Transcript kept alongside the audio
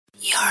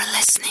You're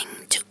listening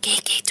to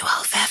KK12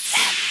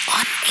 FM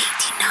on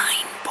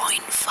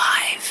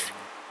 89.5.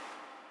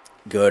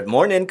 Good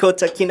morning,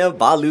 Kota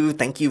Kinabalu.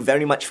 Thank you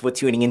very much for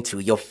tuning into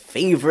your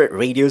favorite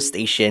radio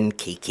station,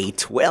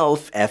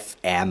 KK12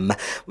 FM.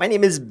 My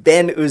name is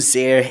Ben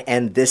Uzair,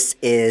 and this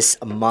is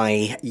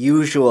my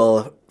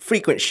usual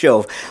frequent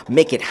show,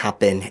 Make It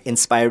Happen,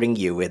 inspiring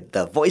you with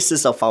the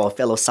voices of our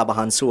fellow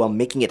Sabahans who are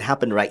making it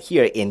happen right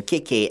here in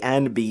KK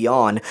and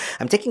beyond.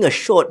 I'm taking a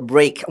short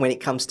break when it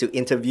comes to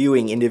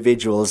interviewing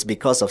individuals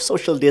because of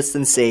social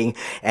distancing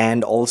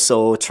and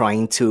also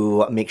trying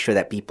to make sure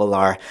that people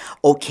are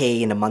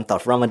okay in the month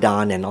of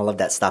Ramadan and all of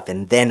that stuff.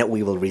 And then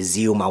we will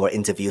resume our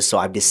interview. So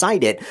I've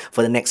decided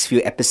for the next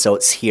few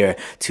episodes here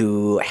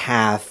to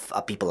have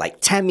people like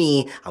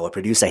Tammy, our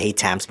producer. Hey,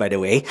 Tams, by the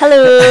way.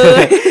 Hello.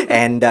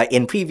 And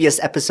in previous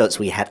episodes,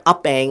 we had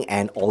Apeng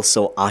and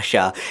also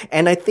Asha.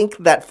 And I think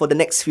that for the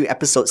next few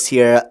episodes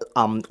here,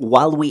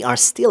 while we are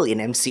still in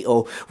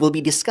MCO, we'll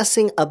be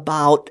discussing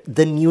about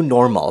the new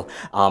normal.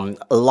 A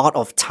lot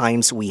of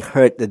times we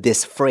heard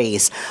this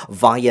phrase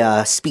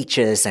via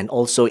speeches and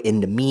also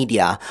in the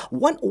media.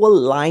 What will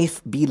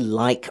life be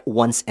like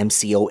once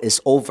MCO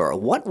is over?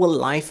 What will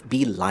life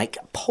be like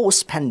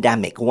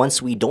post-pandemic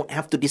once we don't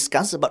have to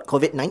discuss about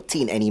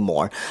COVID-19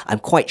 anymore? I'm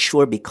quite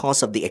sure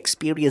because of the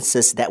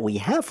experiences that we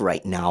have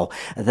right now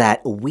that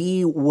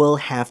we will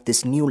have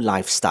this new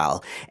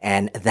lifestyle,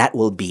 and that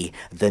will be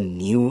the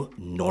new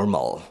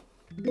normal.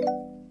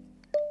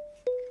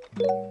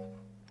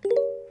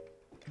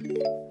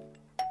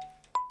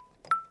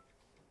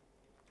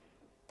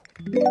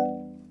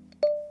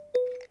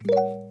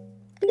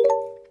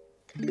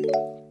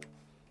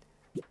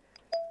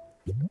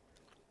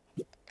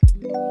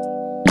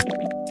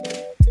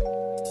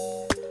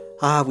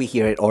 We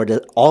hear it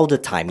all the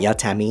time. Yeah,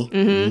 Tammy?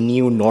 Mm-hmm.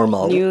 New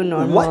normal. New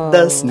normal. What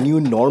does new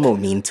normal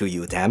mean to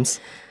you, Tams?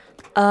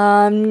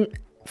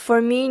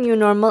 For me, new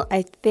normal,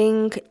 I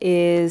think,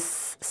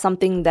 is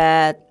something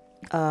that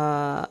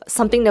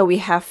we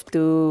have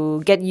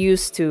to get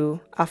used to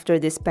after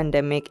this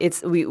pandemic.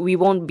 We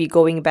won't be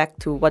going back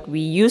to what we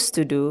used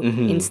to do.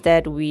 Mm-hmm.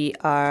 Instead, we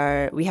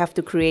have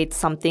to create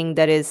something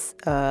that is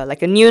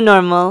like a new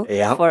normal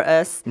for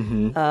us.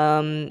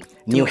 Mm-hmm.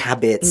 New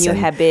habits,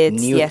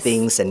 new yes.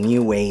 things, and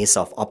new ways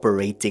of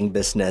operating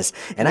business.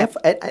 And I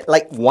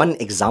like one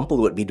example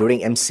would be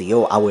during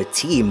MCO, our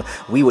team,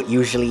 we would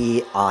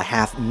usually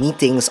have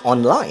meetings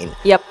online.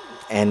 Yep.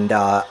 And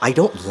I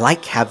don't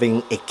like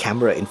having a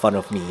camera in front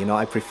of me. You know,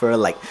 I prefer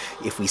like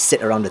if we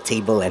sit around the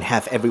table and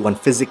have everyone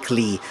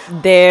physically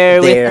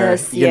there with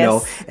us, you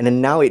know. And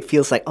then now it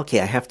feels like, okay,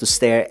 I have to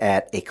stare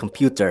at a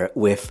computer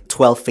with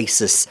 12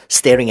 faces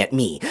staring at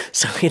me.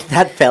 So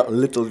that felt a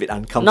little bit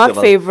uncomfortable.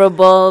 Not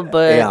favorable,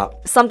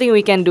 but something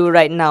we can do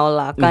right now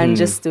lah. Kan,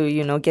 just to,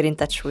 get in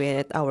touch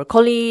with our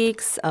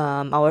colleagues,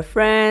 our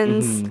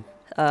friends. Mm-hmm.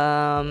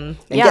 And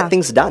get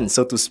things done,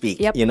 so to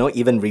speak,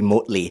 even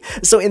remotely.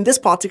 So in this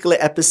particular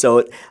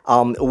episode,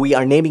 we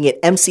are naming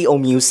it MCO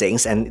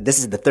Musings, and this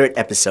is the third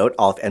episode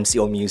of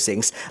MCO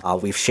Musings.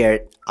 We've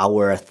shared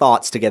our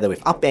thoughts together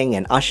with Apeng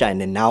and Asha,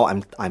 and then now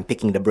I'm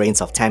picking the brains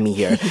of Tammy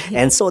here.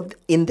 And so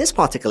in this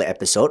particular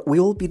episode, we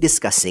will be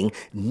discussing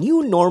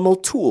new normal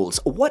tools.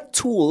 What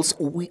tools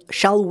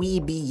shall we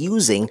be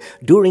using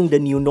during the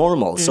new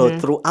normal? Mm-hmm. So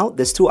throughout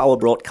this 2-hour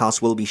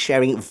broadcast, we'll be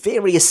sharing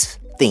various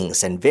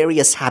things and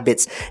various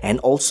habits and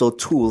also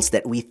tools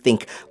that we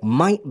think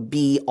might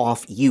be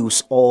of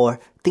use or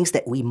things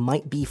that we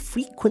might be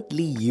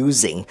frequently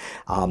using.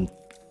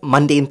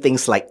 Mundane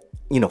things like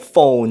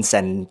phones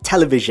and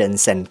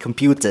televisions and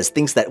computers,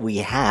 things that we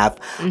have.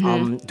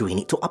 Mm-hmm. Do we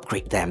need to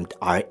upgrade them?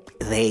 Are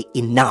they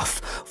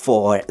enough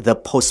for the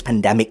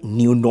post-pandemic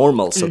new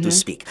normal, so to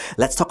speak?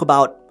 Let's talk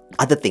about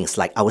other things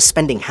like our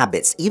spending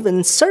habits,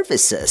 even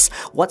services.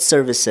 What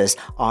services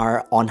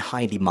are on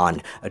high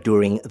demand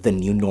during the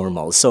new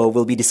normal? So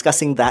we'll be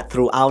discussing that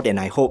throughout, and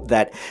I hope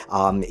that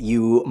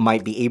you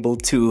might be able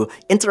to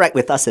interact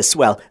with us as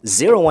well.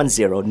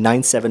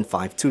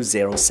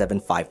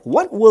 010-975-2075.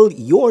 What will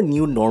your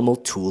new normal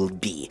tool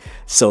be?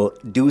 So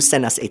do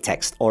send us a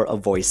text or a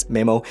voice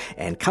memo.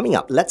 And coming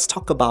up, let's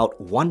talk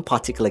about one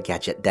particular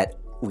gadget that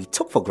we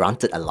took for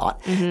granted a lot,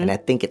 and I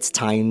think it's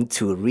time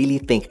to really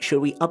think,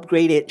 should we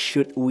upgrade it?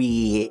 Should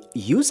we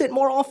use it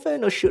more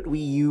often, or should we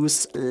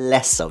use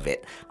less of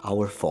it?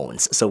 Our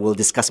phones. So we'll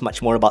discuss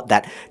much more about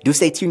that. Do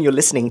stay tuned. You're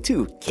listening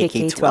to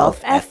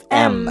KK12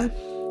 FM.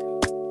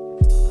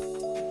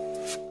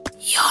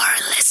 You're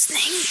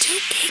listening to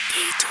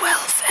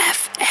KK12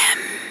 FM.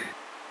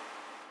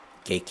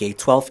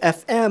 KK12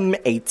 FM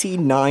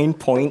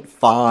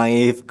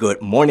 89.5.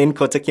 Good morning,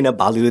 Kota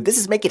Kinabalu. This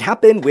is Make It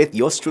Happen with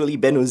yours truly,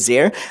 Ben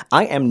Uzair.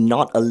 I am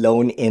not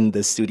alone in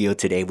the studio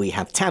today. We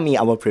have Tammy,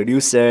 our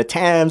producer.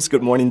 Tams,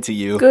 good morning to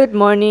you. Good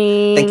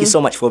morning. Thank you so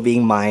much for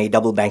being my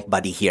double bank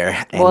buddy here.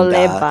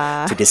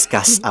 And to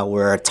discuss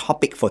our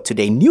topic for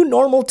today, new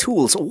normal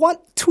tools.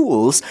 What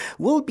tools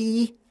will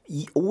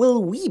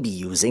we be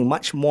using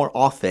much more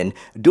often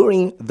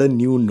during the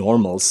new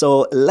normal?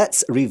 So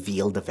let's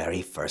reveal the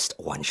very first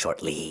one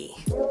shortly.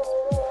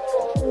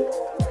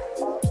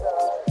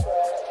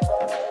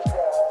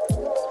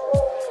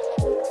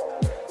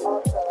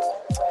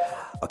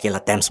 Okay lah,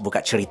 Tams,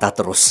 buka cerita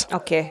terus.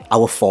 Okay.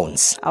 Our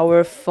phones.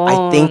 I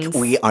think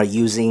we are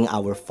using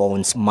our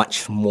phones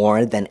much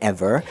more than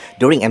ever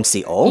during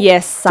MCO.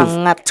 Yes,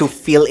 sangat. To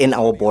fill in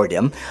our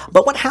boredom.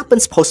 But what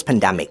happens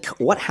post-pandemic?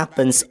 What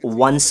happens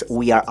once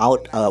we are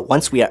out?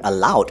 Once we are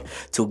allowed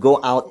to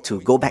go out,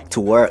 to go back to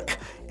work,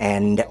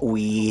 and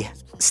we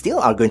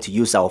still are going to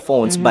use our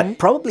phones, but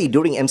probably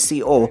during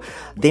MCO,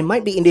 there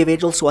might be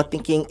individuals who are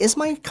thinking, is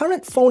my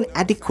current phone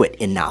adequate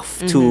enough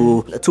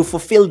to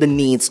fulfill the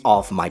needs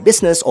of my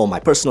business or my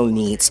personal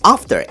needs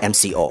after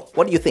MCO?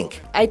 What do you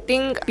think? I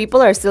think people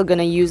are still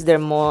gonna use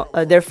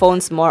their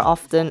phones more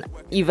often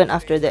even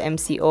after the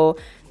MCO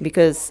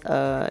because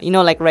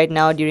like right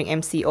now during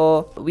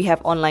MCO we have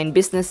online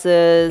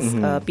businesses,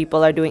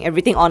 people are doing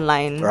everything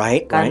online,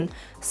 right?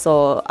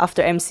 So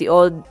after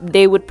MCO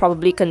they would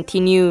probably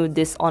continue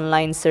this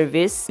online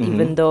service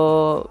even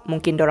though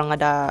mungkin dorang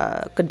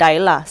ada kedai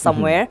lah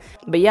somewhere.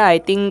 But yeah, I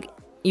think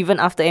even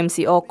after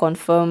MCO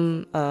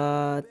confirm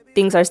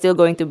things are still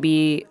going to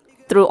be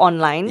through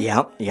online.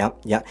 Yeah.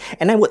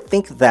 And I would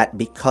think that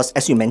because,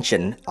 as you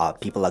mentioned,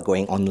 people are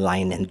going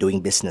online and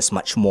doing business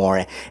much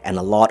more, and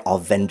a lot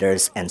of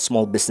vendors and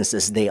small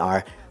businesses, they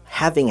are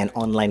having an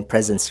online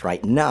presence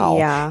right now.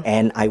 Yeah.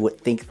 And I would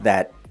think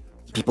that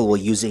people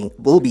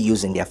will be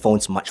using their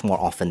phones much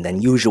more often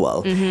than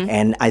usual.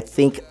 And I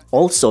think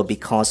also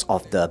because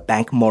of the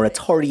bank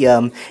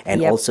moratorium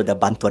and also the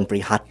Bantuan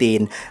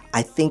Prihatin,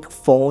 I think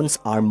phones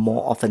are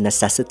more of a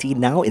necessity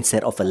now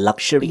instead of a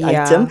luxury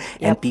item.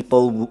 And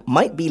people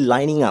might be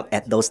lining up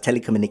at those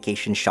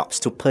telecommunication shops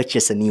to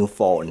purchase a new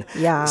phone.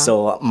 Yeah.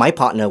 So my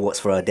partner works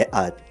for a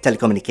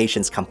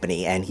telecommunications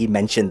company, and he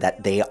mentioned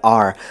that there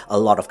are a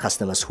lot of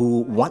customers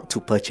who want to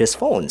purchase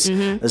phones.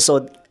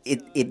 So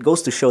it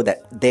goes to show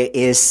that there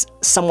is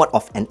somewhat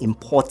of an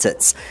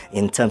importance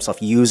in terms of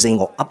using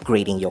or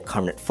upgrading your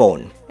current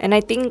phone. And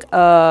I think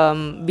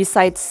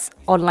besides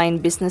online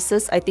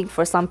businesses, I think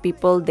for some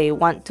people, they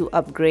want to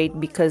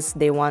upgrade because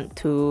they want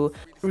to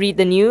read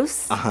the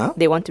news.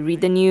 They want to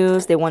read the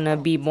news. They want to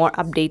be more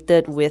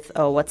updated with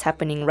what's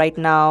happening right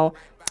now.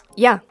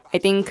 Yeah, I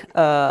think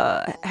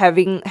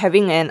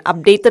having an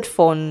updated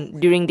phone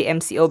during the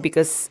MCO,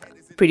 because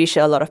pretty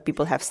sure a lot of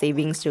people have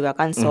savings juga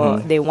kan, so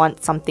they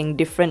want something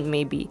different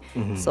maybe.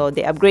 So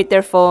they upgrade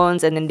their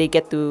phones and then they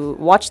get to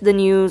watch the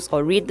news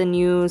or read the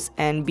news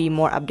and be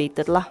more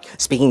updated lah.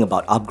 Speaking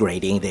about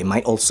upgrading, they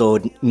might also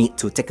need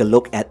to take a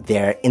look at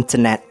their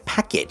internet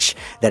package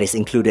that is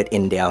included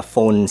in their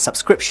phone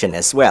subscription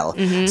as well.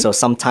 So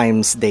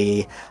sometimes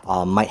they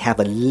might have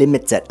a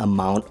limited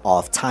amount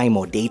of time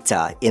or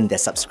data in their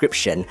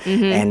subscription.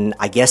 And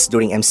I guess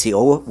during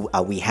MCO,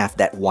 we have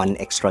that one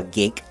extra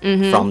gig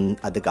from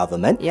the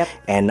government. Yep.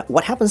 And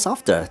what happens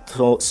after?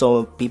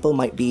 So people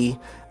might be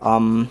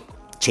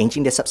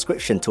changing their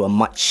subscription to a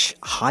much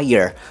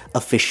higher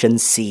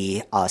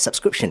efficiency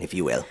subscription, if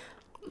you will.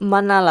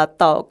 Mana lah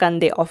tahu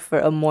kan they offer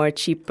a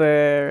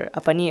cheaper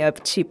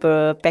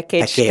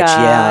package ka,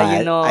 Yeah,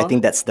 you know. I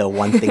think that's the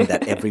one thing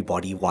that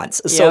everybody wants.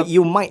 So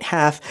you might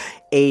have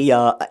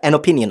an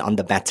opinion on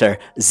the matter.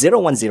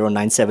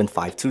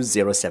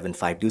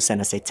 010-975-2075. Do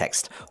send us a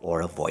text or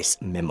a voice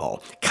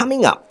memo.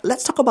 Coming up,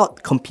 let's talk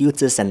about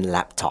computers and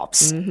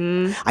laptops.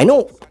 I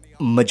know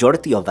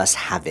majority of us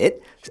have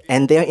it,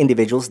 and there are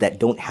individuals that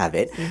don't have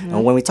it.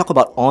 And when we talk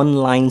about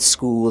online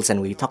schools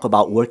and we talk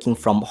about working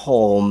from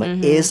home,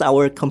 is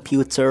our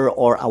computer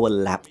or our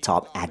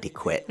laptop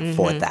adequate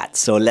for that?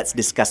 So let's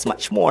discuss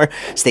much more.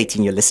 Stay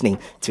tuned, you're listening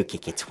to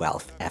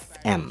KK12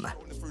 FM.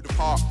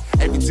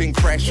 Everything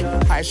fresh,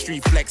 high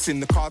street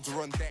flexing, the cards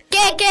are on deck.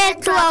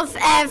 KK12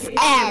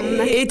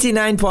 FM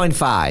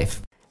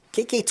 89.5.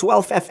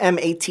 KK12 FM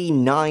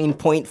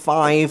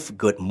 89.5.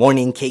 Good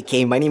morning,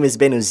 KK. My name is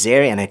Ben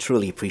Uzair, and I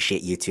truly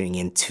appreciate you tuning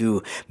in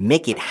to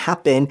Make It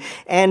Happen.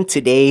 And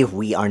today,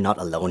 we are not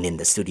alone in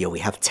the studio. We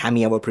have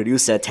Tammy, our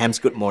producer. Tams,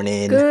 good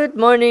morning. Good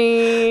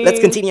morning. Let's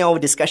continue our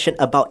discussion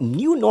about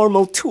new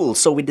normal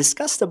tools. So we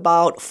discussed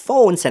about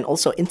phones and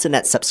also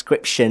internet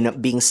subscription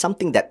being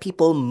something that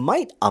people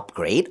might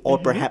upgrade or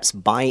perhaps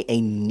buy a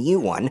new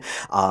one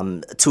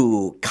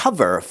to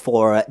cover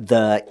for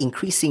the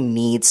increasing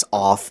needs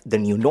of the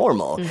new normal.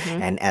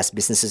 And as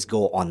businesses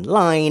go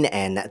online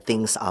and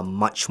things are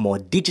much more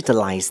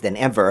digitalized than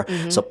ever,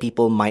 so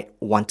people might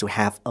want to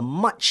have a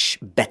much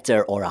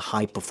better or a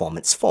high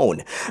performance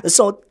phone.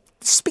 So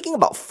speaking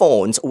about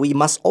phones, we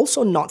must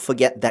also not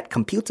forget that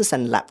computers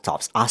and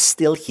laptops are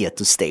still here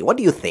to stay. What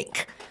do you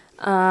think?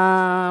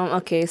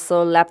 Okay,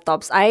 so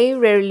laptops. I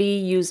rarely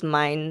use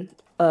mine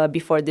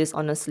before this,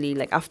 honestly.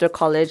 Like after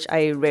college,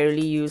 I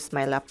rarely use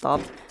my laptop.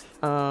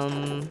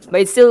 But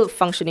it's still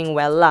functioning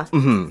well lah.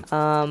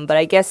 But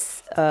I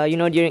guess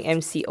during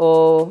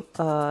MCO,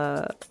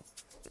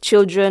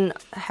 children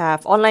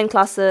have online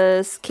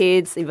classes,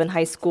 kids, even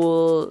high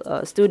school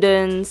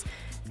students.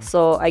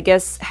 So I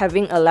guess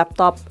having a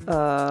laptop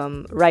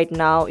right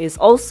now is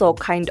also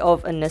kind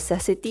of a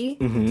necessity.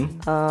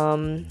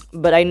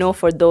 But I know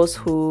for those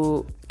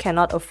who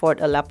cannot afford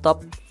a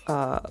laptop,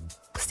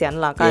 kasihan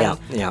lah kan.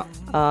 Yeah.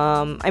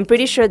 I'm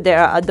pretty sure there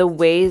are other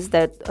ways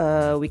that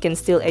we can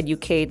still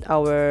educate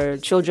our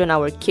children,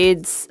 our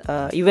kids,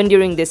 even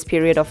during this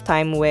period of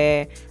time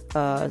where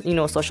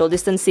social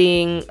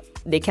distancing,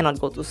 they cannot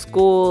go to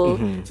school.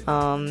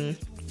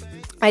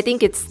 I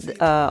think it's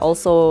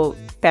also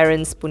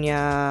parents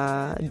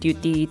punya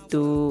duty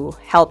to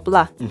help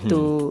lah,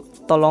 to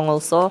tolong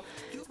also.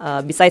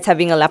 Besides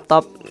having a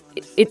laptop,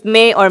 it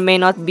may or may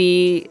not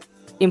be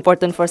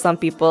important for some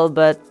people,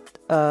 but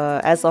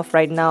as of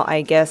right now,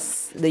 I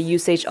guess the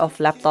usage of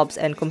laptops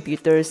and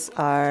computers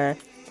are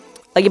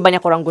lagi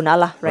banyak orang guna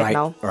lah right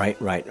now.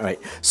 Right.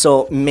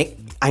 So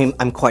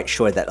I'm quite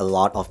sure that a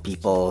lot of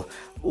people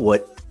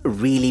would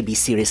really be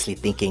seriously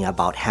thinking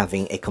about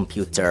having a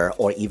computer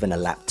or even a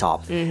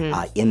laptop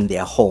in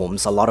their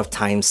homes. A lot of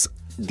times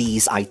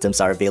these items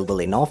are available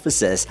in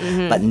offices,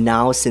 but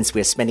now since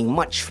we're spending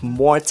much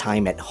more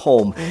time at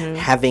home,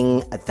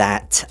 having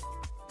that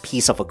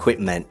piece of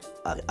equipment,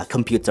 a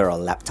computer or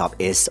laptop,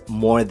 is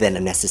more than a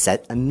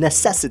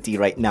necessity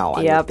right now,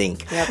 I would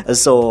think.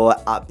 So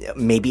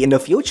maybe in the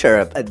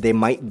future, there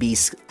might be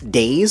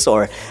days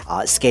or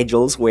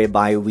schedules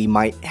whereby we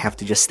might have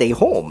to just stay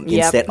home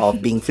instead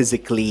of being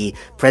physically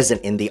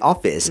present in the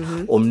office.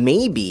 Or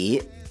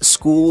maybe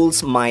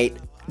schools might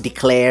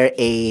declare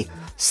a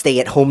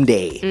stay-at-home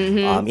day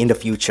in the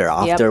future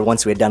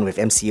once we're done with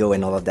MCO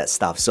and all of that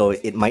stuff. So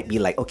it might be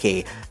like,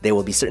 okay, there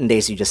will be certain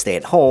days you just stay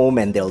at home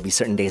and there will be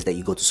certain days that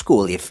you go to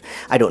school. If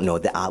I don't know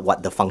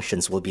what the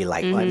functions will be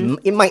like.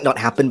 It might not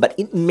happen, but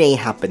it may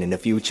happen in the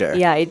future.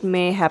 Yeah, it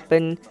may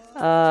happen.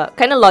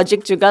 Kind of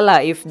logic juga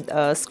lah if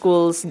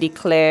schools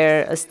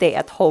declare a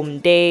stay-at-home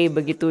day,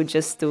 begitu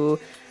just to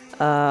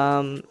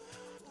I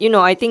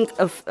think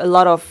a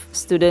lot of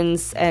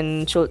students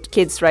and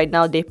kids right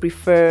now, they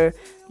prefer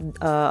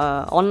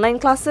online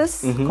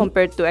classes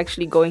compared to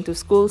actually going to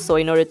school. So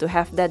in order to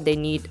have that, they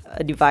need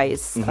a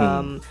device.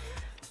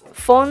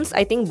 Phones,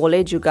 I think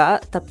boleh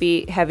juga,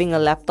 tapi having a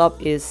laptop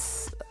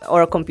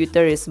or a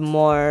computer is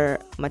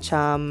more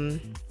macam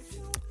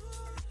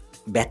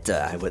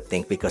better, I would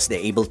think, because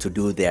they're able to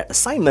do their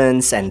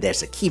assignments and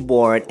there's a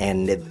keyboard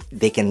and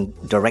they can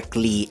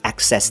directly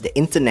access the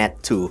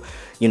internet to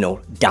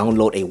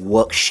download a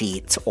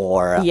worksheet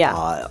or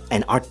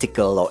an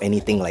article or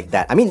anything like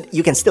that. I mean,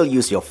 you can still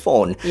use your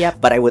phone,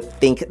 but I would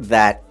think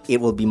that it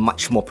will be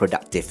much more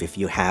productive if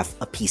you have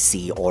a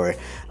PC or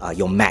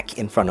your Mac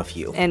in front of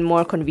you. And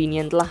more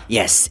convenient lah.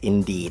 Yes,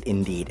 indeed.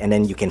 And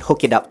then you can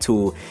hook it up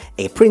to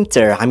a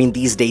printer. I mean,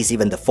 these days,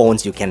 even the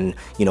phones, you can,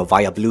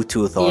 via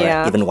Bluetooth or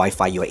even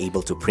Wi-Fi, you're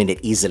able to print it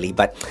easily.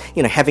 But,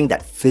 having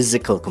that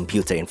physical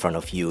computer in front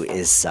of you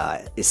is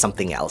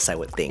something else, I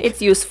would think.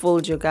 It's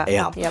useful juga.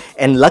 Yeah. Yep.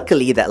 And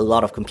luckily that a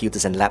lot of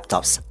computers and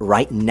laptops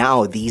right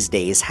now these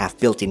days have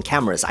built-in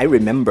cameras. I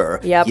remember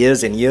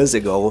years and years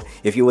ago,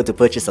 if you were to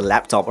purchase a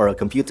laptop or a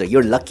computer,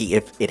 you're lucky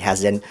if it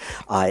has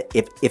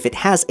if it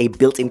has a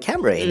built-in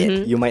camera in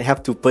it. You might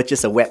have to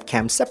purchase a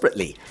webcam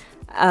separately.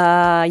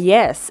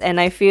 Yes, and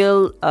I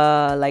feel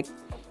like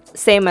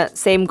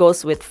same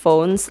goes with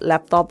phones,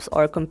 laptops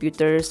or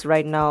computers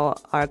right now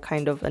are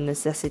kind of a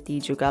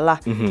necessity juga lah.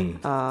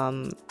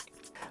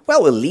 Well,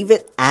 we'll leave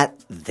it at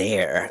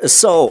there.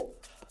 So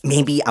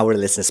maybe our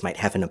listeners might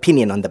have an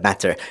opinion on the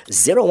matter.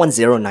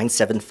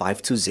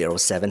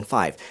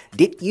 010-975-2075.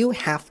 Did you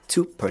have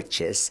to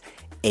purchase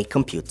a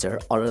computer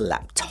or a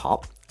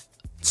laptop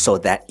so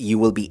that you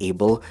will be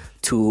able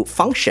to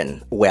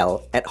function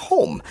well at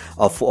home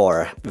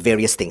for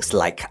various things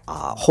like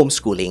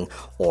homeschooling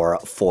or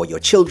for your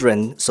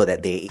children so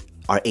that they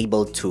are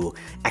able to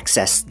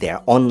access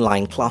their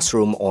online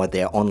classroom or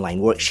their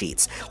online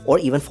worksheets, or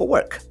even for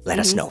work? Let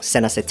us know.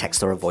 Send us a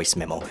text or a voice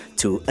memo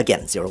to,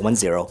 again,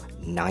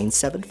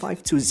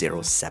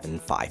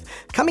 010-975-2075.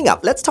 Coming up,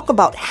 let's talk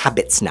about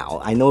habits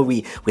now. I know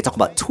we talk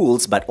about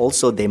tools, but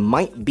also there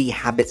might be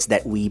habits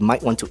that we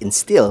might want to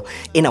instill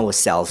in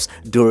ourselves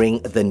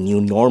during the new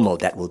normal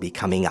that will be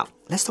coming up.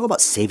 Let's talk about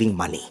saving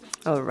money.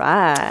 All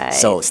right.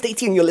 So stay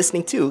tuned. You're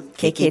listening to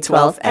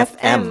KK12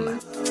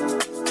 FM.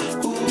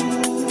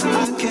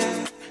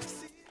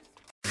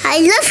 I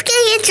love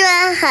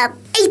KK12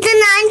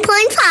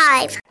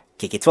 89.5.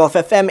 KK12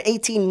 FM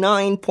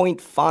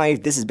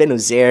 89.5. This is Ben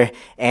Uzair,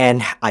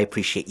 and I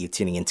appreciate you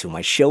tuning into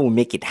my show,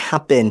 Make It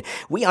Happen.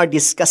 We are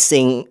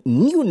discussing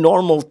new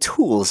normal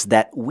tools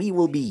that we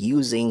will be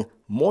using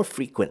more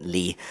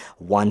frequently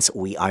once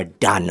we are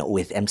done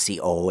with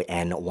MCO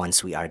and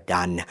once we are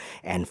done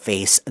and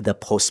face the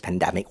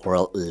post-pandemic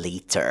world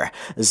later.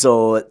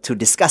 So to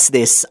discuss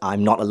this,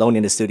 I'm not alone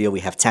in the studio.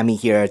 We have Tammy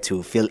here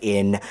to fill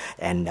in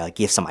and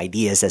give some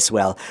ideas as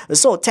well.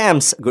 So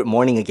Tams, good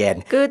morning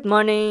again. Good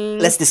morning.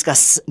 Let's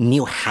discuss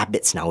new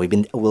habits now.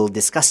 We'll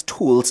discuss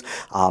tools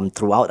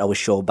throughout our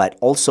show, but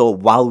also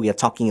while we are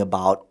talking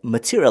about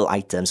material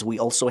items, we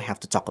also have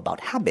to talk about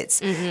habits.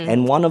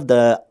 And one of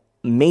the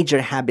major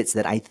habits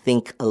that I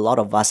think a lot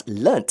of us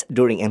learnt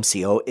during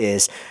MCO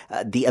is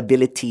the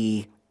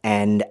ability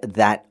and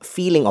that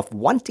feeling of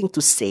wanting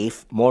to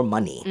save more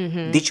money.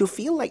 Did you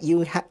feel like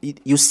you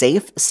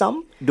saved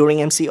some during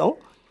MCO?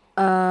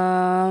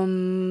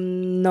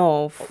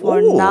 No,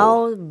 for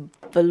now,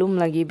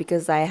 belum lagi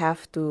because I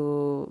have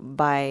to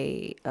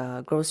buy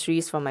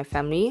groceries for my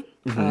family.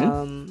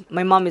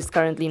 My mom is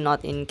currently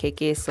not in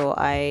KK, so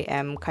I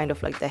am kind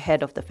of like the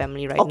head of the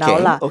family right now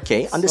lah.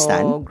 Okay,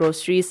 understand. So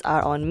groceries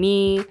are on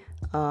me.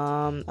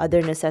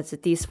 Other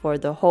necessities for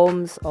the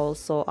homes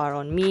also are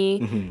on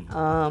me.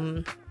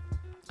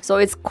 So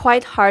it's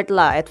quite hard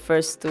lah at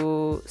first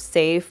to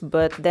save,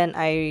 but then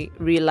I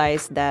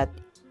realized that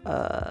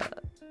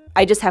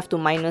I just have to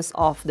minus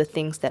off the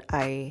things that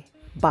I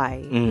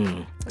buy.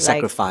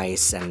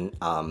 Sacrifice and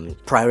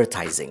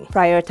prioritizing.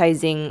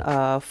 Prioritizing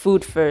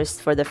food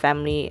first for the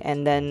family,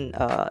 and then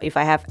if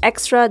I have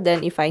extra,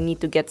 then if I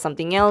need to get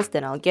something else,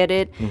 then I'll get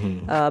it.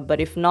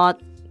 But if not,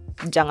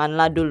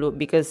 janganlah dulu,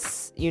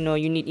 because you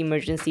need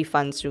emergency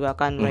funds juga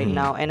kan right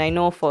now. And I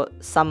know for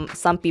some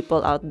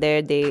people out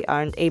there, they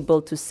aren't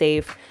able to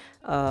save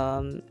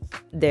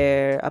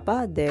their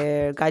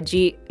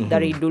gaji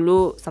dari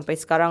dulu sampai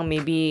sekarang.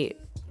 Maybe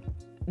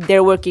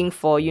they're working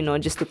for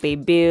just to pay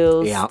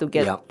bills, to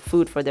get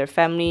food for their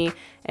family.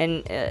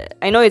 And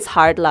I know it's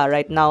hard lah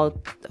right now,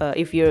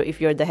 if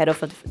you're the head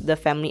of the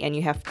family and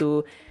you have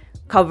to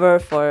cover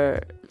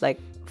for like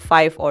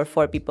 5 or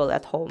 4 people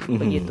at home.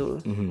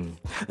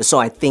 So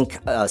I think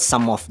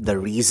some of the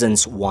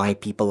reasons why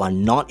people are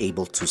not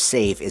able to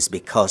save is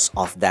because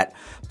of that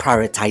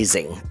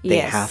prioritizing. They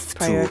have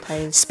to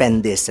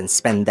spend this and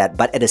spend that.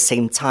 But at the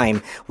same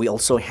time, we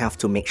also have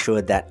to make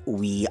sure that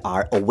we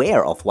are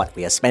aware of what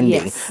we are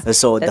spending.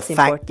 So the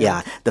fact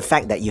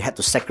that you had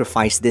to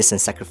sacrifice this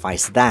and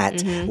sacrifice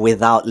that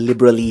without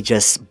liberally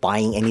just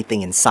buying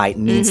anything inside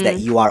means that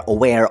you are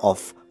aware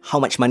of how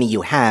much money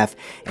you have,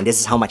 and this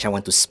is how much I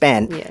want to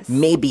spend.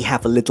 Maybe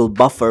have a little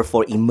buffer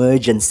for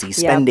emergency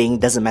spending.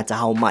 Doesn't matter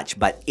how much,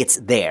 but it's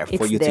there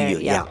for you to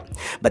use.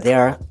 But there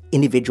are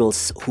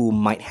individuals who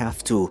might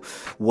have to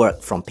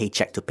work from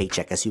paycheck to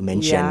paycheck, as you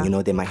mentioned.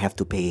 They might have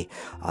to pay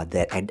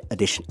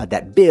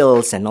that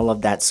bills and all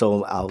of that.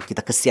 So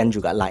kita kesian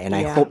juga lah. And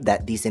I hope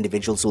that these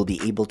individuals will be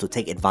able to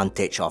take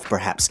advantage of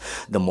perhaps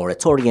the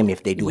moratorium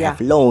if they do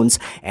have loans,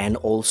 and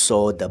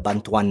also the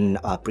Bantuan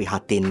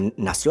Prihatin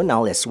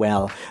Nasional as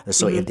well.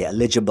 So if they're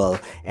eligible,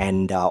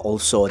 and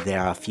also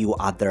there are a few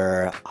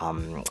other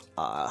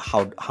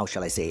how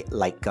shall I say,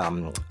 like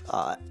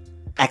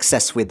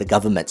access with the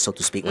government, so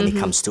to speak, when it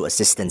comes to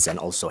assistance and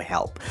also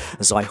help.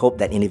 So I hope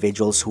that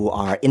individuals who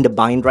are in the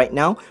bind right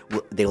now,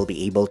 they will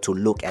be able to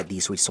look at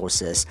these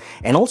resources.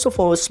 And also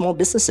for small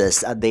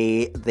businesses,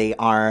 they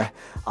are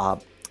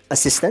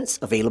assistance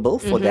available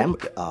for them,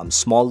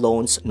 small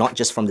loans, not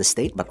just from the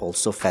state, but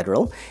also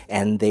federal.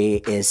 And there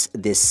is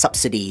this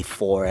subsidy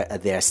for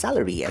their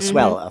salary as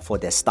well, for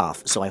their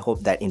staff. So I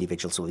hope that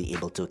individuals will be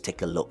able to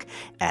take a look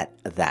at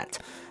that.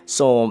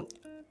 So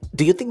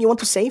do you think you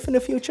want to save in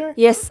the future?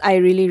 Yes, I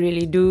really,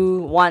 really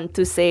do want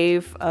to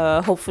save.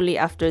 Hopefully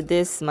after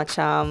this,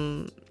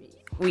 macam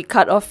we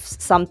cut off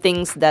some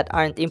things that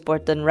aren't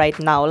important right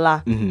now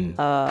lah.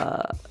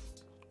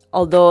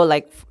 Although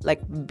like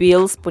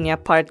bills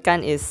punya part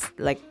kan is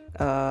like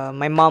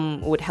my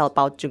mom would help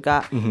out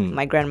juga.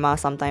 My grandma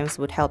sometimes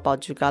would help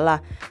out juga lah.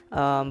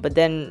 But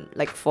then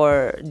like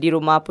for di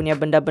rumah punya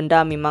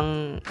benda-benda,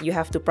 memang you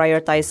have to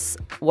prioritize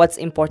what's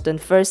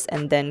important first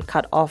and then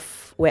cut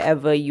off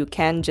wherever you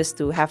can, just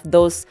to have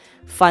those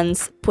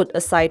funds put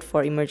aside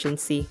for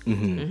emergency.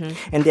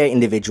 And there are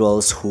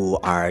individuals who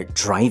are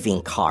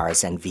driving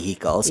cars and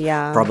vehicles.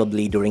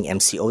 Probably during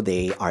MCO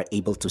they are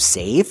able to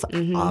save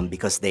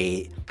because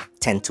they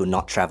tend to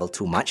not travel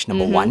too much,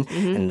 number one.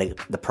 And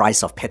the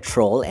price of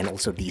petrol and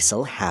also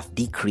diesel have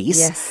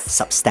decreased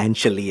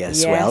substantially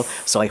as well.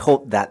 So I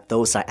hope that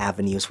those are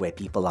avenues where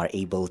people are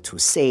able to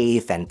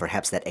save, and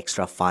perhaps that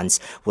extra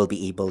funds will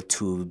be able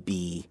to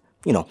be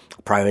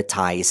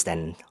prioritized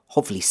and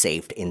hopefully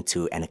saved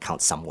into an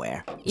account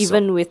somewhere.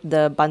 Even with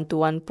the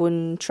bantuan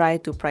pun, try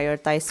to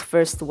prioritize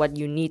first what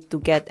you need to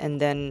get, and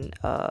then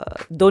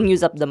don't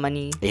use up the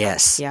money.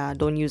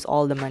 Don't use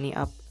all the money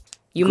up.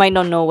 You might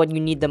not know what you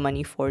need the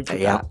money for.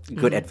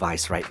 Good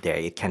advice right there.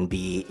 It can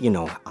be,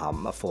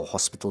 for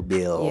hospital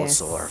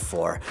bills or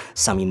for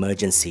some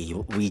emergency.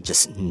 We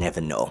just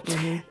never know.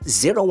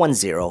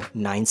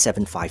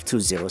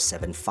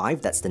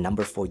 010-975-2075. That's the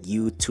number for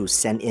you to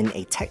send in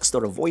a text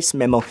or a voice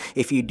memo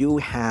if you do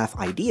have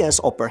ideas,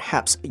 or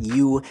perhaps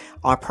you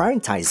are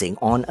prioritizing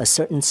on a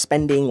certain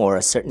spending or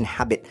a certain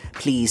habit.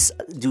 Please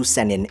do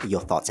send in your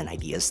thoughts and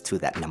ideas to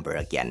that number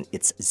again.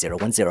 It's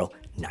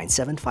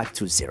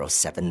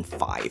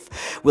 010-975-2075.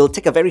 We'll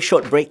take a very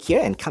short break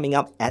here, and coming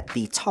up at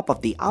the top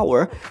of the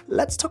hour,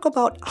 let's talk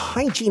about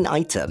hygiene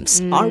items.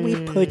 Are we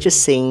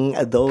purchasing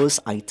those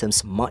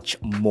items much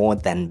more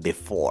than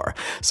before?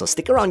 So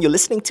stick around. You're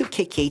listening to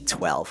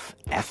KK12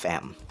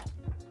 FM.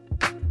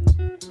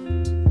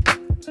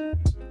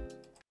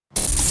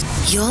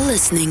 You're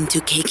listening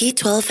to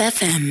KK12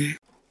 FM.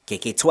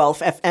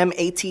 KK12 FM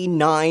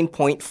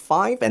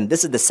 89.5, and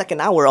this is the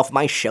second hour of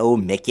my show,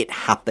 Make It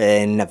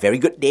Happen. A very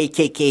good day,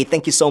 KK.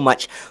 Thank you so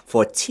much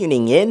for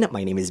tuning in.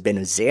 My name is Ben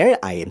Uzair.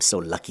 I am so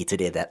lucky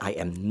today that I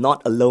am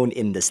not alone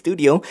in the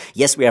studio.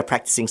 Yes, we are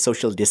practicing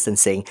social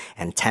distancing,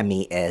 and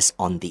Tammy is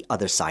on the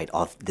other side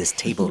of this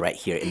table right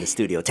here in the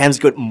studio. Tams,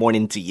 good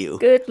morning to you.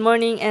 Good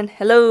morning and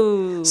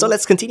hello. So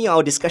let's continue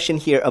our discussion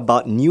here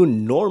about new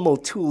normal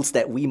tools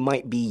that we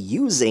might be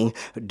using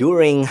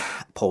during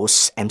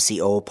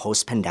post-MCO,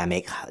 post-pandemic.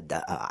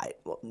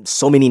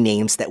 So many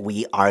names that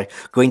we are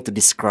going to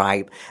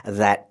describe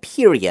that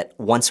period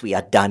once we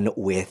are done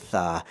with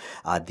the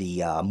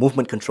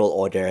movement control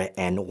order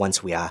and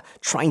once we are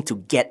trying to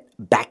get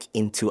back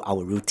into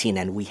our routine,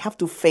 and we have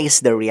to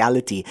face the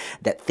reality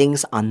that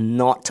things are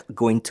not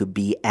going to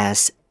be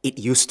as it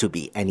used to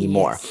be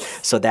anymore. Yes.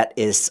 So that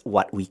is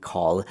what we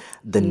call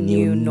the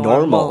new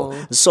normal.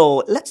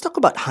 So let's talk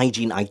about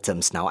hygiene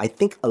items now. I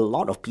think a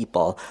lot of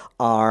people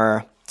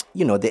are,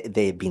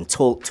 they've been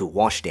told to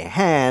wash their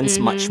hands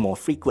much more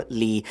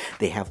frequently.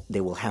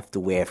 They will have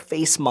to wear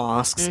face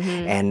masks,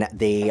 and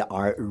they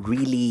are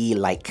really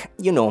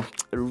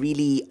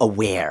really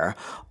aware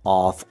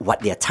of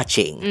what they're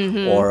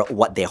touching or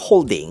what they're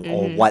holding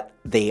or what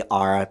they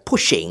are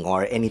pushing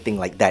or anything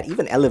like that.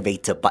 Even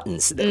elevator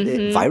buttons,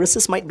 the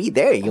viruses might be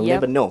there. You'll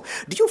never know.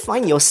 Do you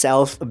find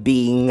yourself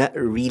being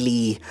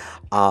really,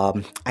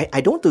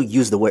 I don't want to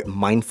use the word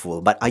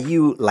mindful, but are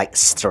you like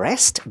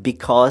stressed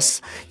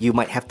because you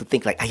might have to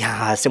think like,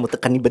 saya mau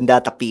tekan ni benda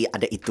tapi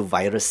ada itu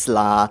virus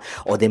lah,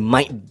 or they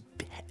might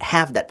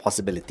have that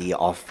possibility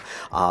of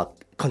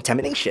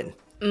contamination?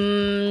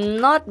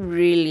 Not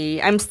really.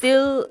 I'm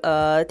still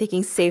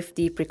taking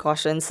safety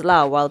precautions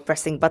while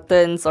pressing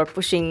buttons or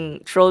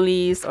pushing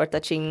trolleys or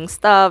touching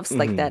stuffs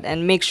like that,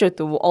 and make sure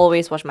to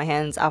always wash my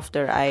hands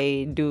after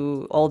I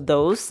do all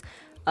those.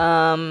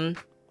 I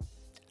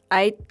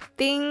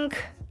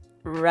think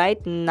right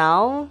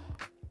now,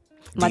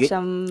 like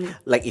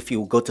if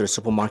you go to the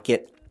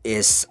supermarket,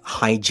 is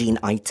hygiene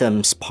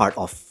items part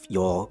of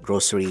your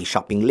grocery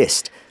shopping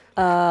list?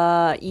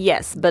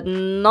 Yes, but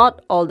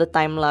not all the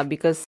time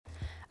because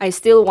I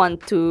still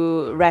want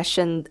to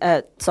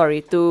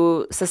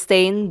to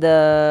sustain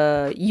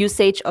the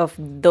usage of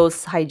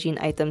those hygiene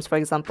items. For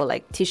example,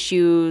 like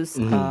tissues,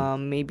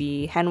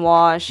 maybe hand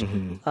wash,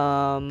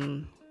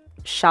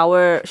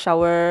 shower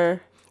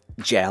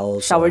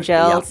gels,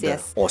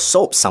 yes, or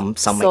soap. Some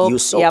might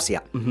use soaps.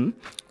 Yep.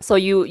 So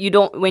you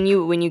don't, when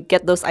you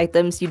get those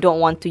items, you don't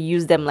want to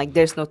use them like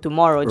there's no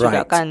tomorrow,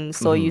 juga kan?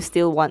 So you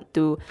still want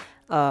to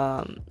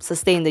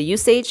sustain the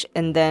usage,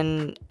 and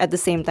then at the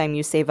same time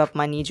you save up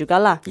money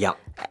juga lah. Yeah.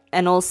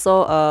 And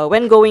also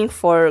when going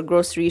for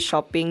grocery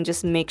shopping,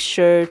 just make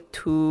sure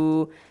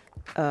to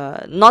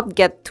not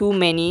get too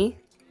many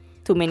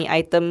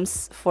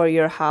items for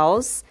your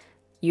house.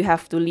 You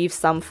have to leave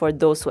some for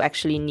those who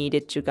actually need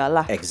it juga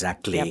lah.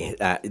 Exactly.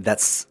 Yep.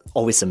 That's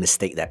always a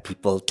mistake that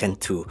people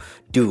tend to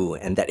do,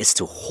 and that is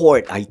to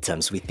hoard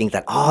items. We think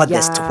that,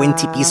 there's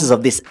 20 pieces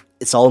of this,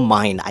 it's all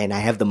mine, and I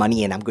have the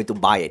money and I'm going to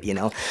buy it,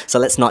 So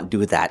let's not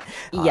do that.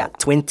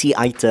 20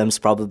 items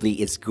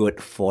probably is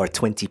good for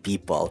 20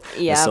 people.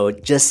 Yeah. So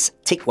just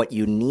take what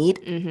you need,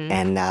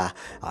 and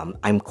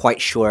I'm quite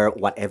sure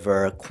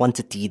whatever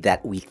quantity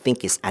that we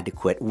think is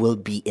adequate will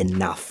be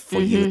enough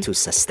for you to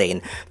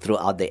sustain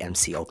throughout the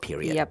MCO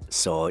period. Yep.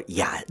 So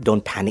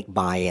don't panic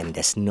buy, and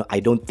I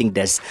don't think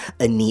there's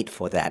a need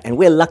for that. And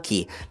we're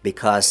lucky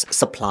because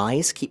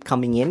supplies keep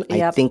coming in. Yep.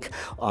 I think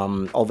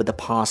over the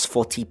past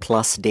 40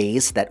 plus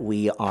days that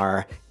we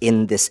are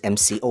in this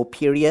MCO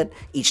period,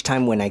 each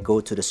time when I go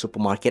to the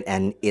supermarket,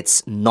 and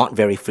it's not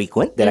very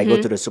frequent that I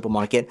go to the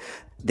supermarket,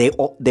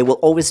 there will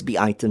always be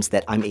items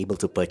that I'm able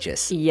to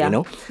purchase.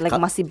 Like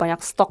masih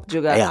banyak stock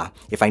juga. Yeah.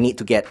 If I need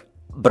to get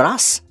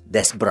beras,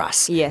 there's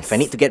beras. Yes. If I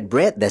need to get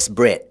bread, there's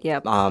bread.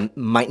 Yep.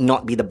 Might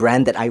not be the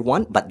brand that I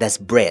want, but there's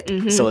bread.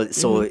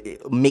 So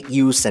make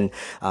use and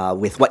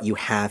with what you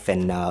have,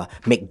 and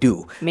make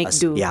do.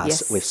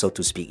 Yes. With, so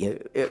to speak.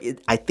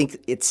 I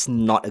think it's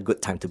not a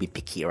good time to be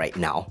picky right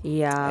now.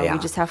 Yeah. We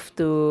just have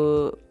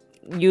to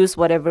use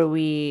whatever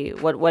the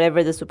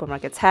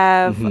supermarkets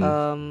have.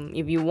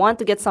 If you want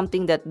to get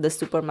something that the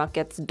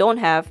supermarkets don't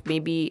have,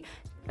 maybe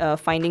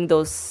finding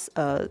those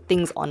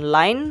things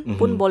online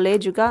pun boleh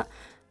juga.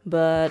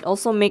 But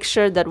also make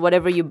sure that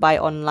whatever you buy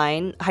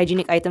online,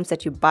 hygienic items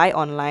that you buy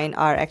online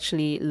are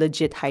actually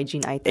legit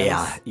hygiene items.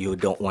 Yeah, you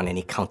don't want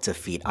any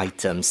counterfeit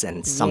items,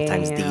 and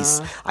sometimes these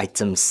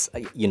items,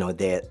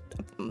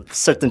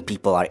 certain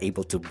people are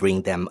able to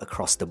bring them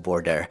across the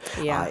border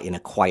in a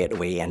quiet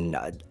way, and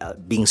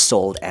being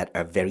sold at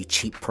a very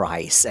cheap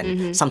price,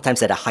 and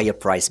sometimes at a higher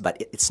price, but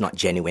it's not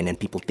genuine, and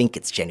people think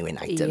it's genuine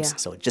items. Yeah.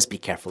 So just be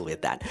careful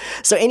with that.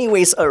 So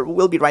anyways,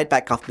 we'll be right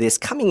back after this.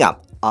 Coming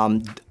up,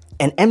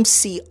 an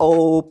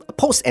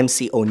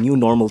post-MCO new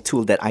normal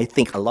tool that I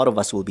think a lot of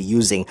us will be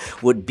using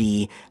would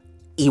be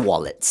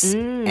e-wallets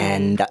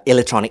and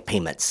electronic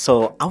payments.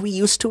 So are we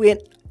used to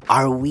it?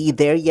 Are we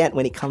there yet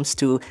when it comes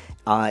to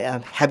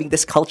having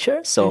this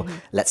culture. So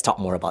let's talk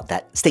more about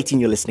that. Stay tuned.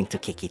 You're listening to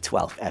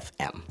KK12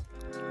 FM.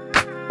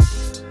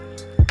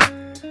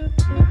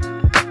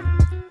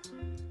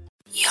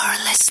 You're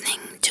listening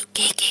to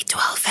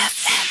KK12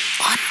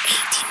 FM on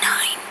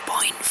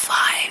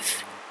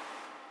 89.5.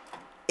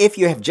 If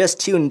you have just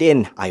tuned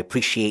in, I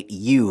appreciate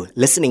you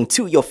listening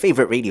to your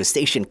favorite radio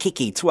station,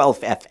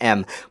 KK12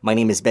 FM. My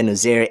name is Ben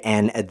Uzair,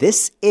 and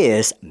this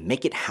is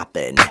Make It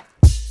Happen.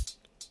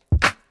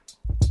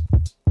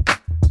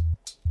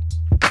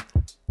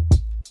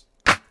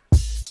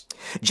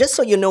 Just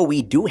so you know,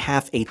 we do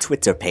have a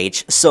Twitter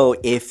page. So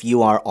if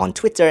you are on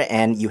Twitter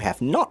and you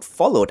have not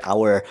followed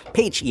our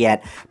page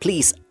yet,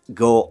 please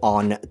go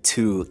on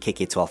to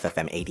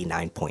KK12FM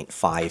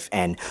 89.5,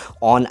 and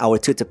on our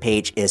Twitter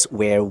page is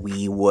where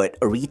we would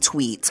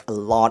retweet a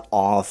lot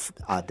of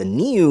the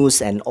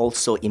news and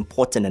also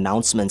important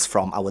announcements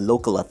from our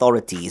local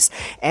authorities,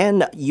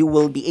 and you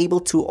will be able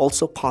to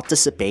also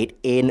participate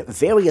in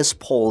various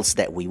polls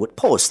that we would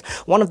post.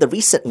 One of the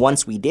recent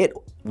ones we did,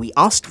 we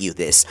asked you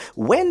this: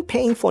 when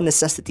paying for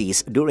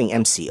necessities during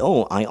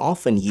MCO, I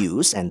often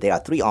use, and there are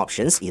three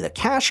options, either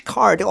cash,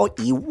 card, or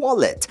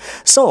e-wallet.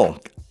 So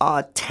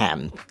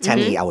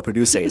Tammy, our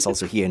producer, is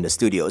also here in the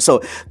studio.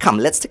 So come,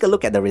 let's take a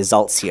look at the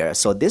results here.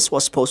 So this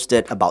was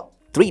posted about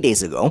 3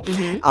 days ago.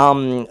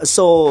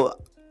 So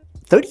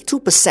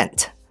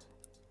 32%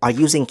 are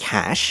using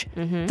cash,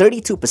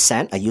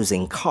 32% are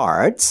using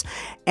cards,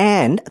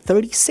 and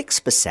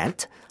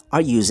 36% are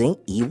using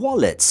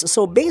e-wallets.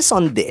 So based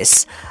on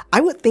this,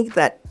 I would think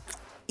that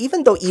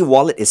even though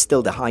e-wallet is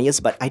still the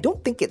highest, but I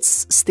don't think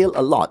it's still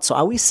a lot. So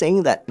are we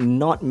saying that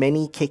not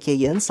many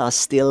KKians are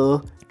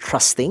still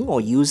trusting or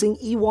using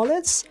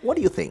e-wallets? What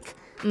do you think?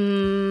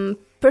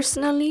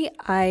 Personally,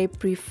 I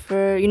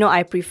prefer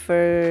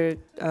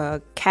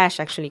cash,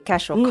 actually,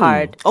 cash or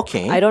card.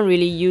 Okay. I don't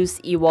really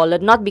use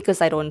e-wallet, not because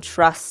I don't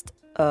trust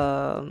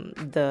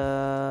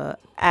the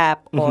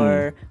app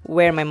or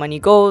where my money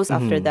goes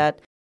after that.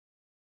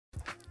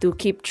 To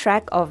keep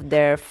track of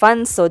their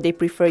funds, so they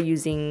prefer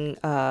using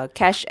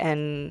cash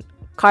and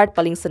card.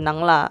 Paling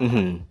senang lah.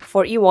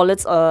 For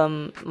e-wallets,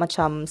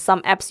 macam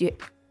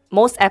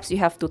most apps you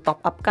have to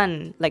top up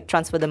kan, like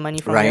transfer the money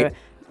from your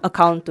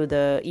account to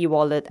the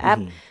e-wallet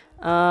app.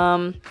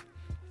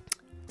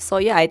 So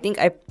yeah, I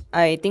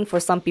think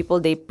for some people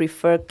they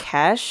prefer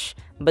cash,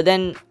 but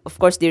then of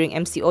course during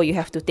MCO you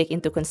have to take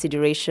into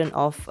consideration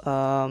of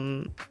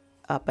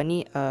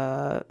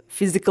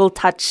physical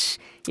touch,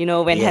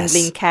 when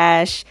handling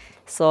cash.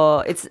 So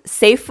it's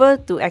safer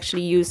to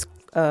actually use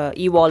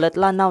e-wallet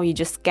lah. Now you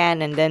just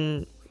scan and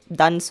then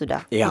done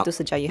sudah. Itu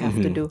saja you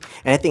have to do.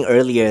 And I think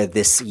earlier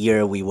this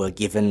year we were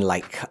given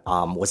like,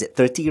 was it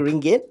 30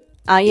 ringgit?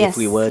 Yes. If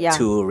we were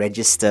to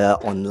register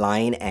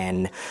online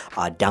and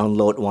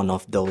download one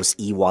of those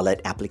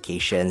e-wallet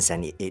applications,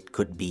 and it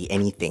could be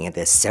anything, and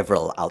there's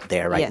several out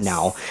there right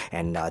now,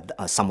 and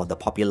some of the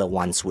popular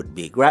ones would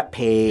be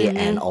GrabPay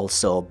and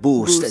also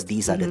Boost.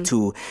 These are the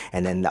two,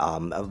 and then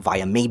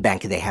via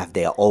Maybank they have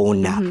their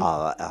own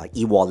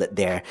e-wallet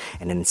there,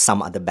 and then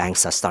some other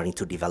banks are starting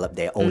to develop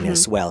their own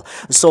as well.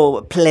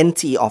 So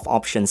plenty of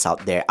options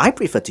out there. I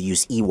prefer to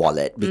use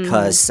e-wallet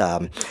because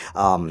I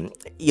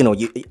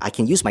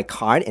can use my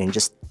card and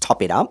just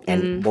top it up,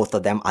 and both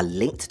of them are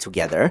linked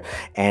together,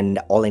 and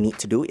all I need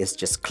to do is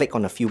just click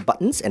on a few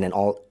buttons, and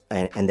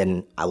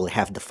then I will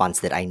have the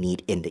funds that I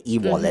need in the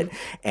e-wallet.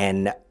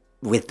 And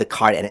with the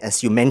card, and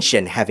as you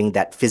mentioned, having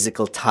that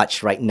physical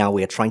touch, right now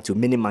we are trying to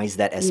minimize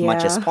that as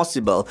much as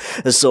possible.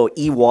 So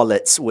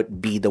e-wallets would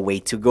be the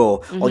way to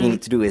go. All you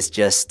need to do is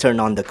just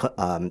turn on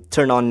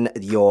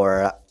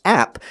your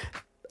app,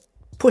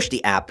 push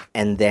the app,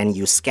 and then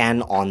you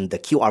scan on the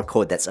QR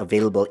code that's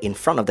available in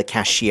front of the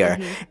cashier,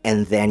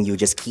 and then you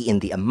just key in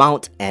the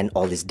amount, and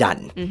all is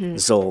done.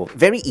 So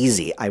very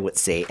easy, I would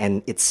say,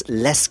 and it's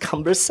less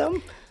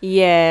cumbersome.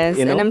 Yes,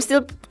 and I'm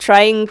still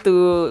trying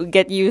to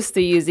get used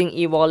to using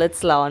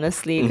e-wallets lah,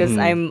 honestly, because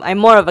I'm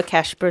more of a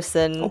cash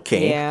person.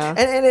 Okay. Yeah.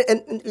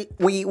 And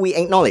we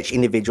acknowledge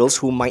individuals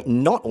who might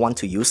not want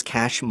to use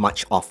cash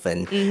much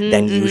often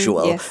than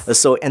usual. Yes.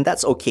 So, and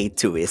that's okay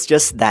too. It's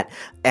just that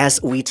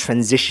as we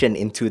transition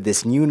into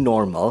this new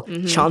normal,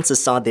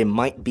 chances are there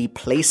might be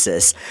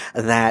places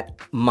that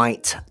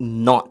might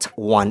not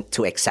want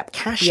to accept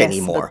cash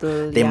anymore.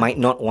 Betul, they might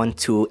not want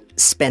to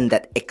spend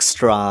that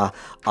extra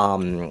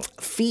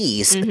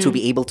fees to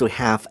be able to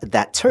have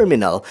that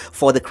terminal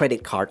for the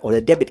credit card or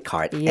the debit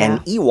card. And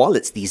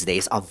e-wallets these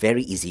days are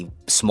very easy.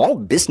 Small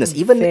business,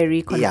 even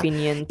very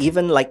convenient.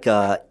 Even like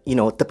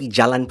tepi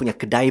jalan punya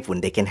kedai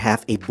pun, they can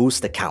have a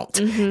Boost account,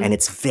 and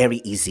it's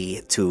very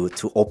easy to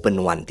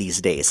open one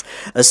these days.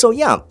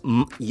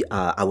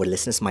 Our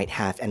listeners might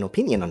have an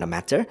opinion on the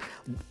matter.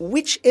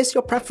 Which is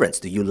your preference?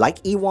 Do you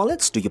like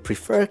e-wallets? Do you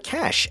prefer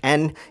cash?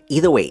 And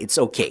either way, it's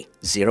okay.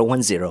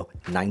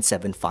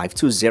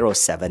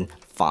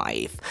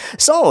 010-975-2075.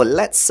 So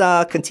let's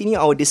continue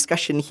our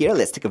discussion here.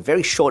 Let's take a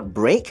very short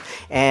break.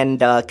 And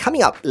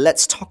coming up,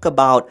 let's talk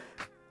about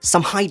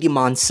some high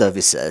demand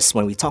services.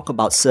 When we talk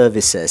about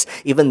services,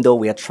 even though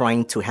we are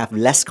trying to have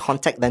less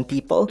contact than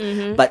people,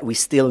 but we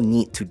still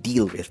need to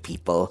deal with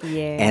people.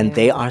 And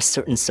there are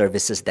certain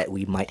services that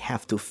we might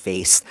have to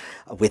face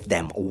with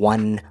them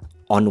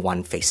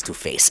one-on-one,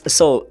 face-to-face.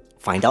 So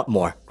find out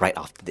more right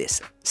after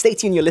this. Stay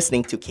tuned, you're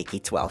listening to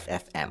KK12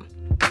 FM.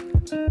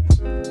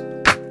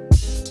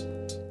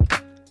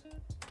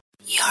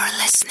 You're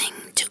listening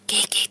to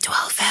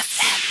KK12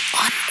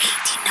 FM on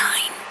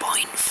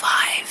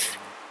 89.5.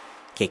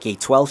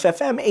 KK12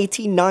 FM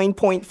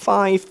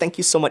 89.5. Thank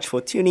you so much for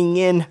tuning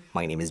in.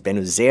 My name is Ben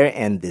Uzair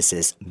and this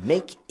is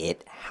Make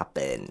It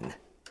Happen.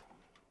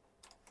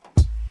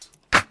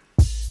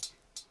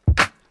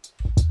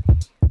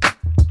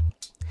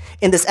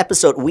 In this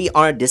episode, we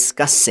are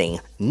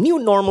discussing new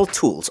normal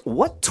tools.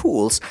 What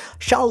tools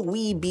shall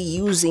we be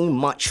using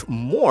much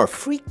more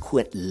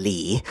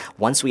frequently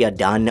once we are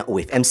done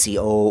with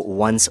MCO,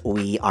 once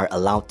we are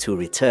allowed to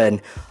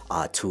return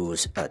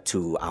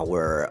to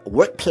our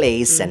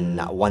workplace,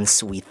 and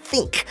once we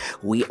think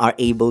we are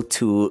able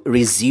to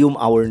resume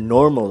our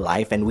normal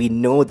life, and we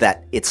know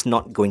that it's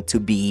not going to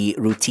be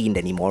routine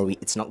anymore,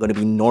 it's not going to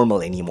be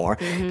normal anymore,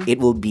 it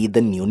will be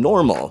the new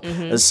normal.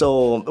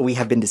 So we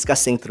have been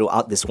discussing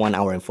throughout this 1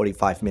 hour and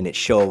 45-minute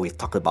show. We've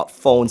talked about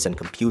phones and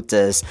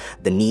computers,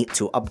 the need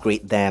to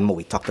upgrade them.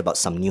 We talked about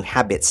some new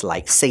habits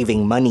like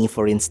saving money,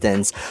 for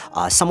instance,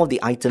 some of the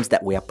items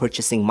that we are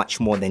purchasing much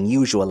more than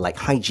usual, like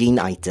hygiene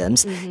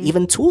items,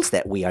 even tools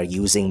that we are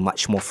using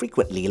much more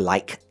frequently,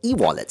 like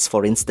e-wallets,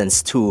 for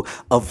instance, to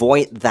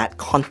avoid that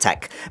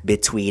contact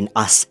between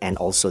us and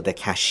also the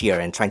cashier,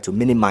 and trying to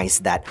minimize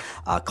that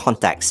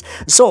contacts.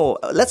 So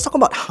let's talk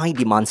about high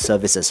demand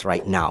services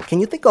right now. Can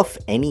you think of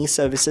any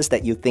services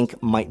that you think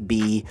might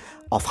be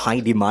of high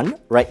demand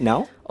right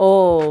now?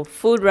 Oh,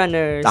 food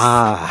runners.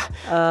 Our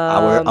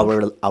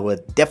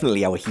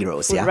definitely our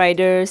heroes. Food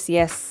riders,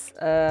 yes.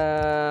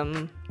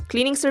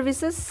 Cleaning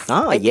services.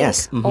 I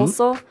yes. think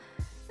also.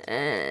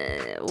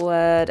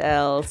 What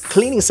else?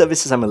 Cleaning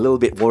services, I'm a little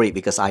bit worried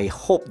because I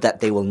hope that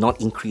they will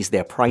not increase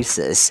their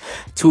prices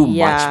too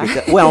much.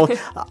 Because,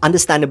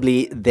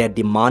 understandably, their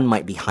demand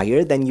might be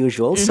higher than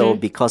usual. So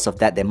because of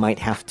that, they might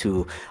have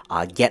to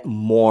get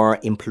more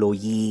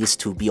employees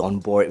to be on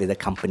board with the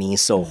company.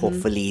 So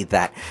hopefully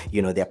that,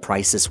 their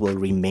prices will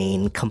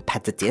remain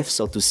competitive,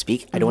 so to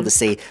speak. I don't want to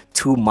say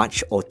too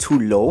much or too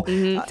low.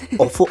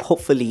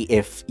 Hopefully,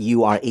 if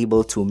you are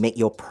able to make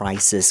your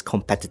prices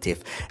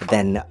competitive,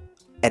 then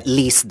at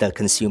least the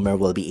consumer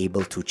will be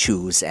able to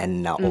choose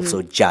and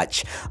also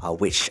judge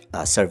which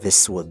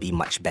service will be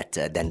much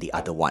better than the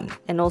other one.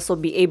 And also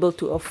be able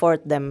to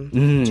afford them.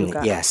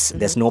 Yes,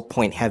 there's no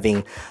point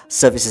having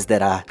services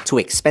that are too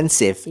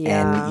expensive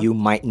and you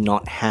might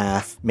not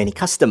have many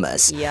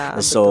customers.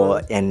 So,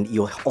 and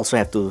you also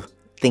have to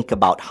think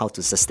about how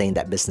to sustain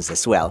that business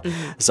as well.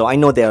 So I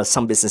know there are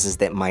some businesses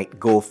that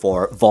might go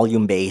for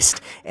volume-based,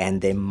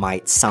 and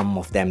some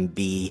of them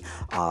be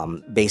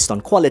based on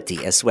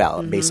quality as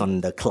well, based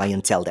on the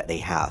clientele that they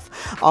have.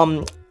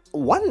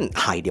 One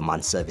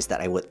high-demand service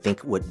that I would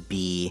think would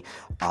be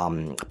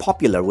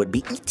popular would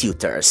be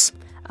e-tutors.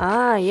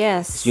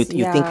 Yes. You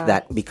think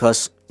that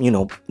because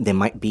there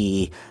might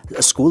be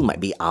school might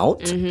be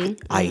out.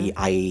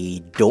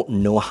 I don't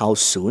know how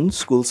soon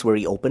schools will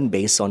reopen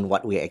based on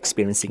what we're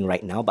experiencing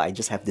right now, but I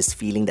just have this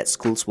feeling that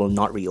schools will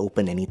not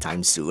reopen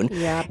anytime soon.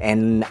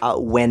 And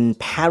when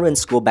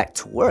parents go back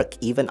to work,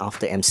 even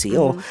after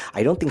MCO,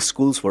 I don't think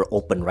schools will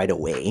open right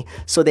away.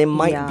 So there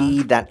might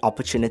be that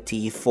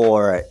opportunity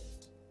for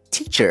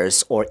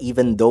teachers or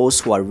even those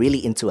who are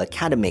really into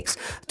academics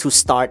to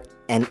start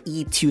an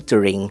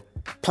e-tutoring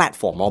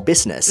platform or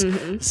business.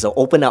 So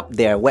open up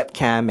their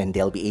webcam and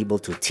they'll be able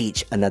to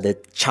teach another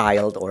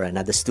child or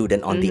another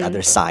student on the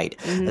other side.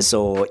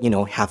 So,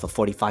 have a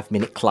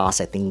 45-minute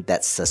class. I think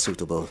that's a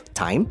suitable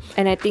time.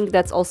 And I think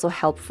that's also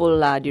helpful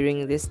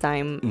during this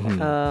time.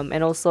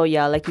 And also,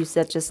 like you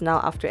said just now,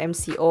 after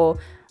MCO,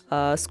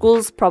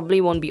 schools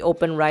probably won't be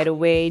open right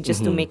away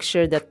just to make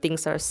sure that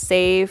things are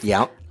safe.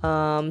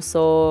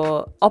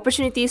 So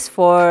opportunities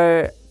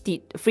for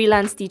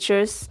freelance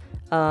teachers,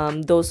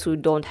 those who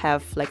don't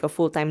have like a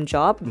full-time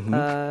job,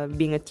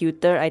 being a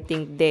tutor, I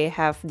think they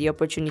have the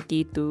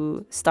opportunity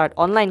to start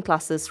online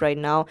classes right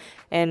now,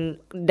 and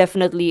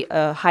definitely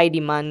a high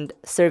demand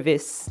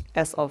service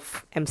as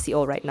of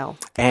MCO right now.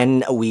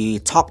 And we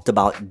talked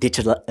about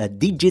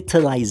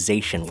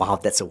digitalization. Wow,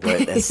 that's a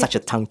word. That's such a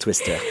tongue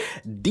twister.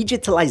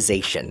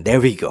 Digitalization. There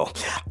we go.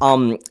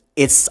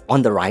 It's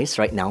on the rise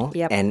right now.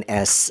 And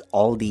as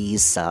all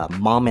these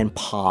mom and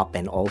pop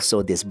and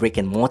also this brick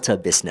and mortar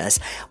business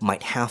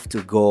might have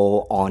to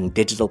go on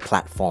digital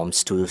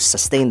platforms to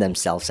sustain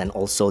themselves and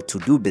also to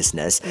do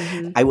business,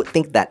 I would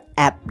think that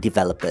app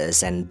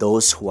developers and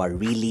those who are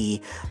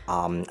really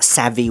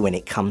savvy when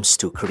it comes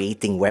to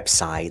creating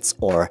websites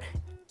or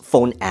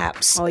phone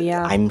apps,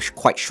 I'm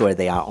quite sure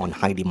they are on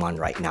high demand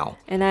right now.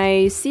 And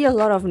I see a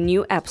lot of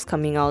new apps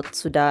coming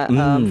out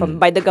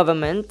by the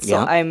government. So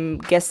I'm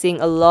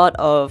guessing a lot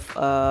of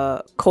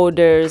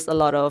coders, a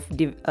lot of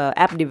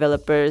app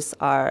developers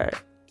are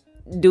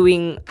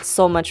doing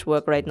so much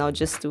work right now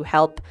just to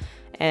help.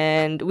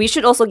 And we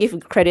should also give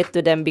credit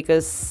to them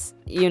because,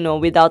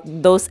 without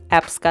those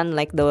apps kan,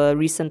 like the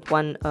recent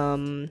one,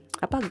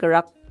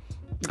 Gerak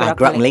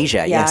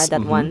Malaysia, yes. Yeah,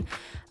 that one.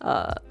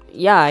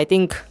 I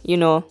think,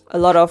 a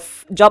lot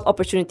of job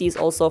opportunities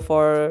also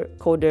for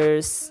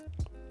coders.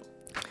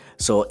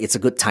 So it's a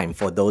good time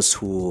for those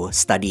who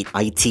studied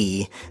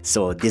IT.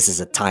 So this is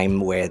a time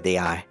where they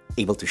are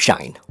able to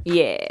shine.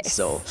 Yes.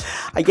 So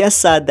I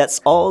guess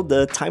that's all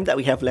the time that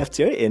we have left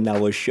here in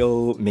our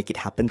show, Make It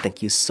Happen.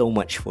 Thank you so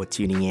much for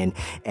tuning in.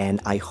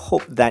 And I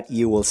hope that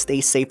you will stay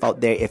safe out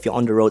there. If you're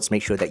on the roads,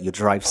 make sure that you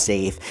drive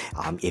safe.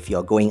 If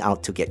you're going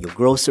out to get your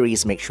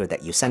groceries, make sure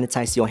that you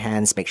sanitize your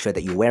hands. Make sure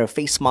that you wear a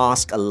face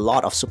mask. A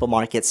lot of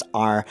supermarkets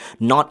are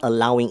not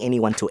allowing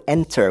anyone to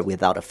enter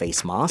without a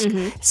face mask.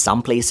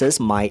 Some places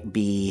might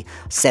be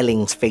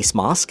selling face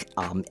masks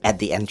at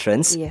the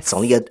entrance. Yes. It's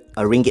only a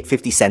ringgit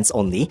 50 cents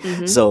only.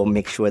 So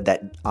make sure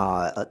that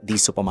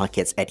these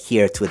supermarkets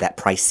adhere to that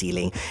price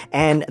ceiling.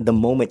 And the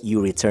moment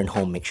you return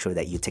home, make sure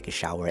that you take a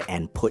shower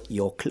and put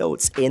your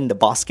clothes in the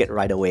basket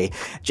right away,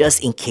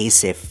 just in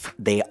case if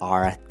they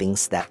are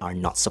things that are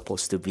not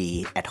supposed to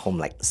be at home,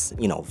 like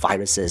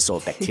viruses or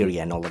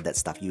bacteria and all of that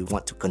stuff. You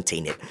want to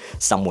contain it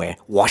somewhere.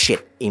 Wash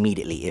it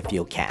immediately if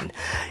you can.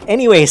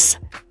 Anyways,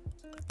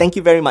 thank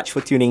you very much for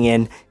tuning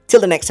in. Till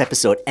the next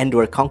episode,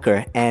 endure,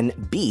 conquer, and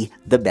be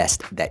the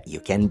best that you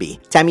can be.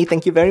 Tammy,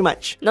 thank you very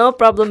much. No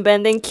problem,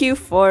 Ben. Thank you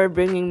for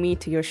bringing me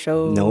to your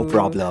show. No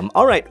problem.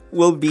 All right,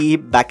 we'll be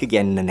back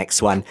again in the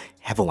next one.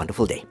 Have a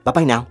wonderful day.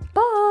 Bye-bye now.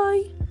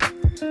 Bye.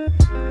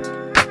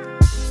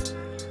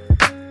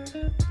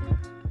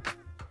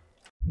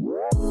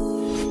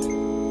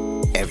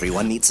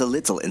 Everyone needs a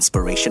little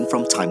inspiration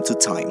from time to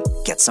time.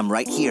 Get some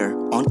right here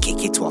on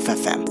KK12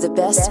 FM. The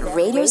best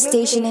radio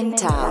station in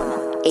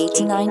town,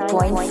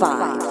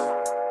 89.5.